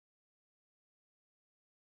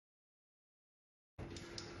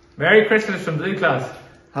Merry Christmas from Blue Class.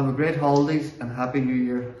 Have a great holidays and Happy New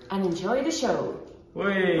Year. And enjoy the show.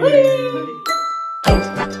 Whee!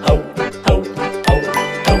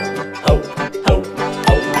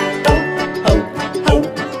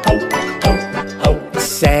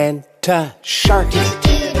 Santa Shark,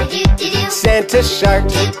 Santa Shark,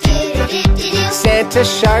 Santa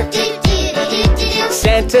Shark,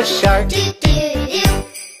 Santa Shark.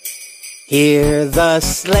 Hear the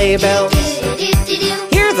sleigh bells,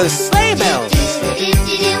 hear the sleigh bells,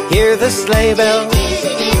 hear the sleigh bells,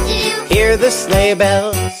 hear the sleigh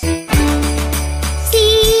bells.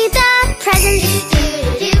 See the presents,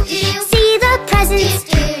 see the presents,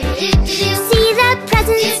 see the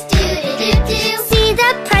presents, see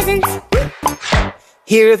the presents.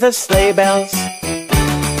 Hear the sleigh bells,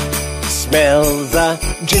 smell the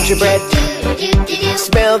gingerbread,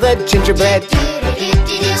 smell the gingerbread,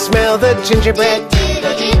 smell the gingerbread,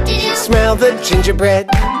 smell the gingerbread.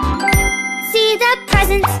 See the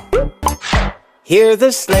presents, hear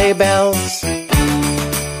the sleigh bells.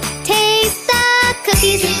 taste the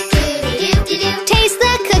cookies, taste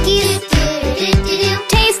the cookies,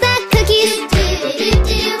 taste the cookies,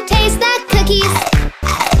 taste the cookies.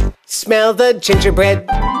 Smell the gingerbread,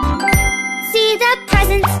 See the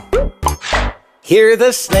presents, hear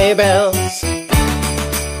the sleigh bells.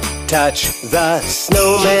 Touch the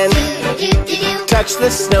snowman, touch the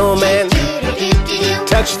snowman,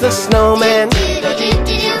 touch the snowman,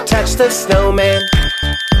 touch the snowman.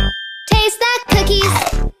 taste the cookies,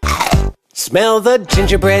 Smell the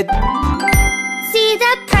gingerbread, see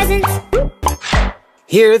the presents,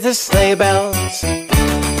 hear the sleigh bells.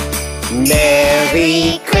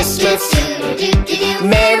 Merry Christmas,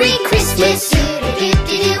 Merry Christmas,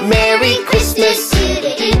 Merry Christmas,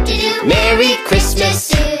 Merry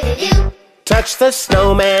Christmas. Touch the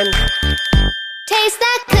snowman, taste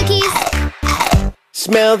the cookies,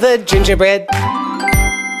 smell the gingerbread,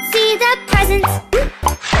 see the presents,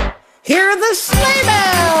 hear the sleigh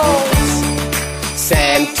bells.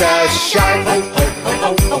 Santa Shark,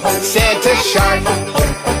 Santa Shark,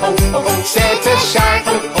 Santa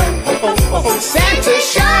Shark.